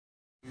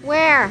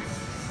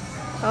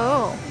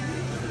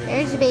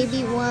There's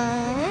baby one,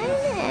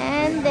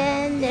 and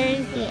then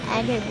there's the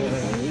other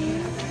baby.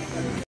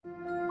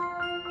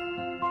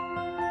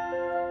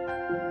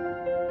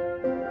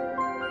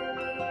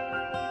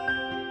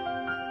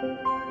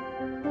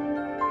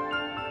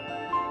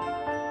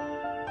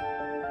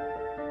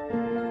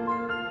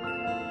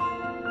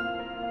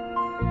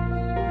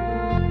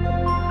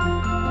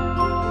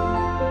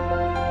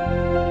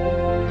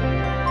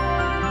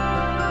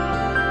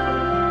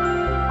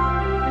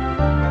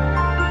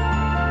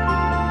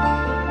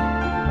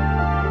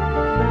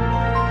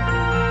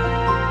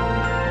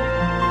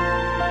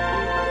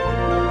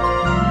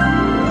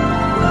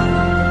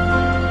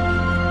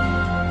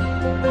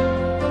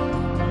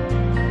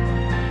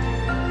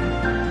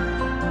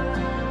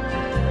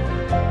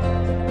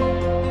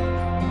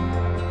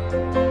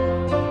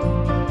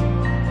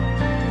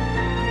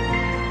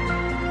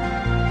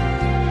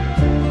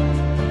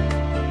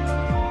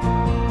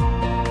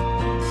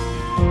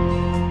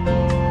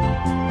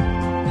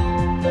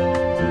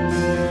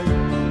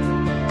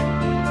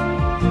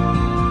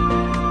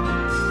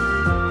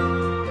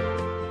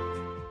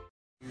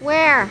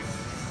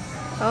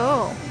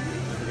 Oh,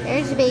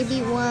 there's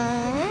baby one,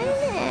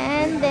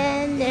 and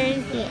then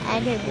there's the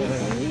other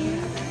baby.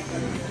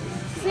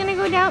 She's gonna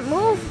go down.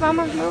 Move,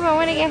 Mama, move. I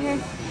want to get her.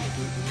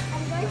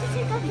 I'm going to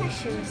take off my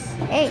shoes.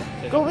 Hey,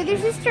 go with your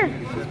sister.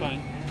 It's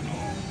fine.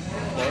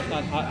 No, it's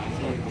not hot.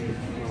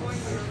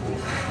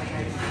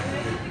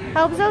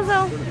 Help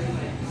Zozo.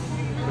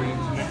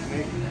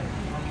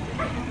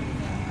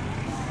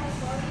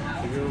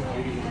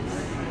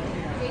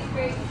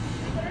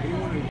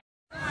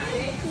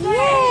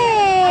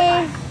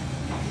 Yay!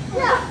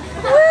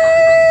 Woo!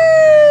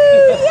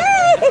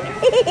 Yay!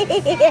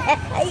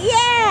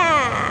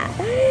 Yeah!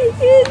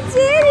 You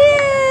did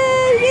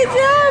it! Good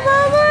job,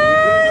 Mama!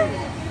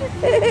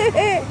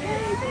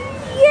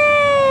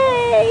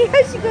 Yay!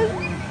 She goes,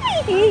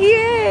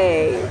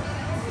 yay!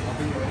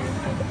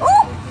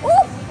 Oh!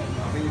 Oh!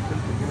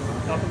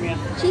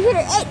 She hit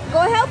her. Hey, go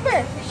help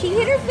her. She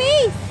hit her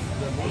face.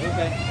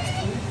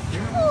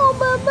 Oh,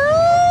 Mama!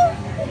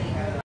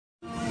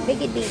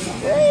 Look at these.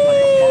 Woo!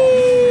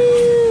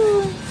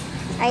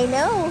 I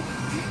know.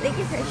 Look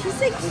at her. She's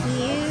so cute.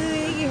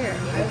 Look at her.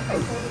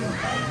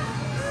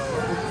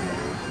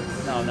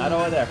 No, not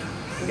over there.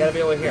 You gotta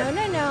be over here. No,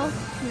 no, no.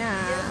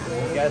 Nah.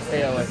 You gotta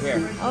stay over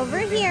here. Over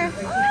here.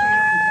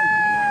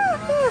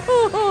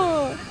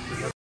 Oh.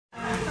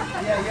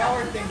 Yeah, y'all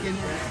were thinking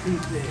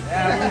Tuesday.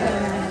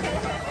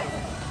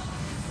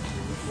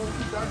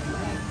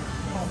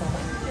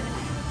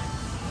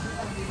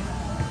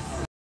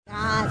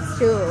 That's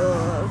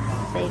true.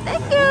 Say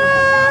thank you.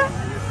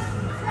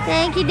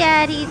 Thank you,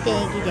 Daddy.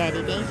 Thank you,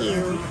 Daddy. Thank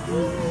you.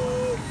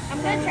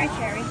 I'm going to try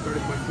cherry.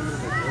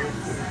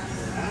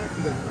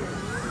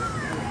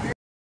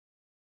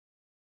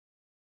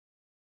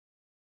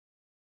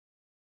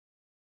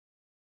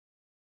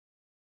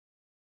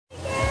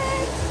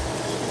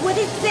 What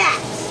is that?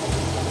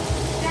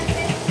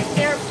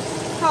 They're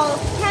called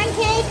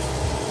pancakes.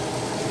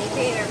 My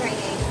favorite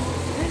pancakes.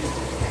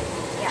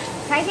 Yeah,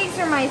 pancakes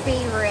are my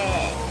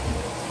favorite.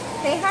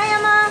 Say hi,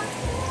 Emma.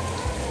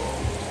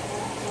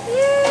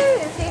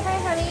 Yeah, say hi,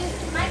 honey.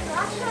 My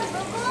gosh, on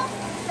Google,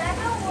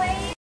 7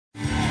 ways.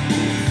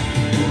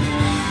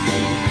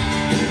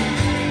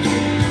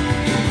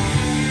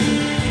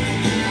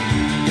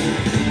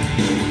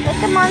 With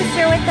the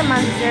monster, with the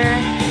monster.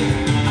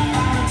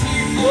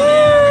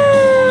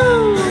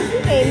 Woo!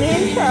 Amy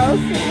and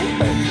Charles.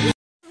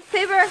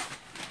 Paper.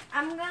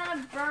 I'm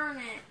gonna burn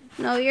it.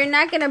 No, you're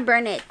not gonna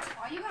burn it.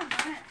 Why are you gonna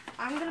burn it?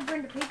 I'm gonna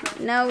burn the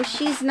paper. No,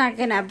 she's not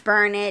gonna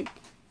burn it.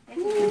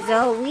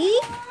 Zoey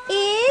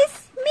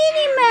is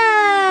Minnie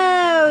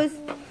Mouse.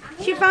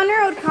 She found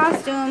her old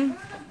costume.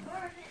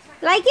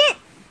 Like it?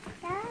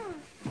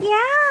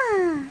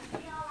 Yeah.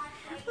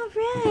 All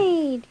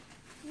right.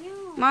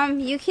 Mom,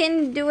 you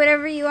can do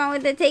whatever you want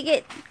with it. Take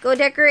it. Go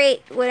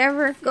decorate.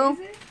 Whatever. Go.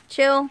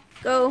 Chill.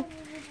 Go.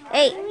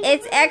 Hey,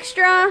 it's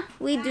extra.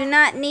 We do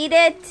not need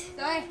it.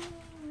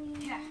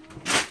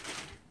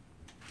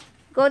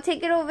 Go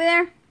take it over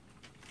there.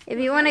 If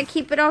you want to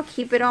keep it all,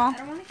 keep it all. I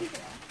don't want to keep it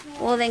all.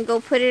 Well, then go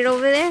put it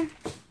over there.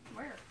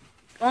 Where?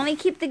 Only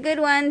keep the good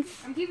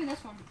ones. I'm keeping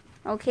this one.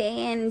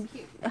 Okay, and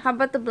how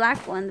about the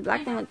black one? The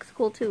black one looks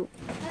cool too.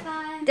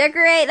 Bye-bye.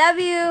 Decorate. Love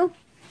you.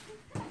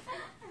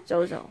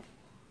 Zozo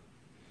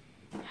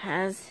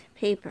has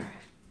paper.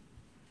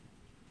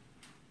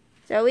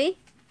 Zoey,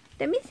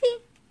 let me see.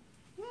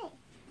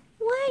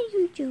 What are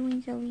you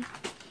doing, Zoey?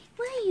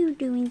 What are you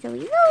doing,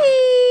 Zoey?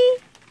 Zoey!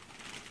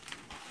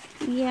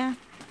 Yeah.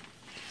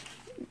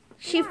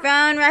 She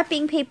found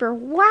wrapping paper.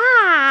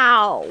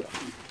 Wow!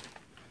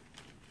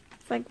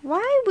 It's like,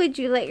 why would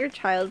you let your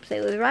child play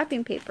with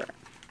wrapping paper?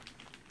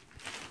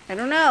 I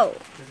don't know.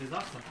 This is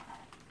awesome.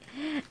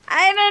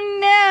 I don't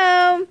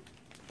know.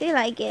 They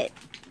like it.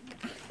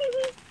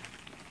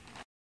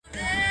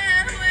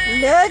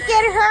 Look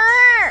at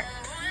her!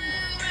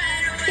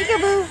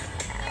 Peekaboo!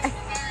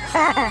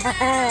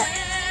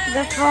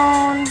 The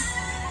phone.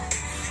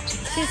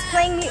 She's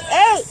playing me.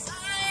 Hey!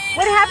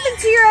 What happened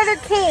to your other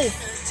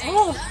case?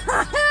 Oh.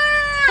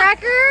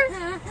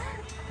 Cracker?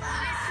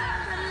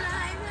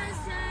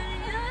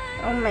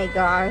 Oh my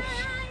gosh.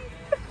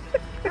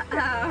 Look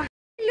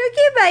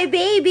at my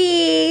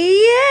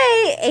baby.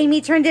 Yay.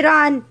 Amy turned it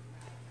on.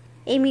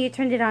 Amy, you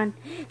turned it on.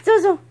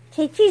 Zozo,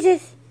 say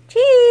cheeses.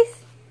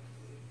 Cheese.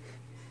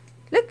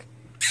 Look.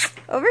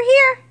 Over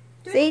here.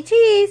 Say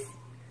cheese.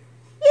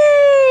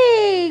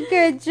 Yay.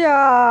 Good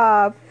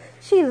job.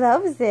 She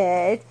loves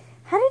it.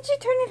 How did you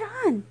turn it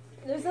on?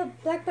 There's a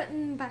black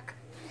button back.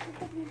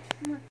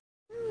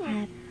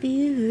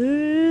 Happy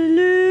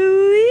holiday.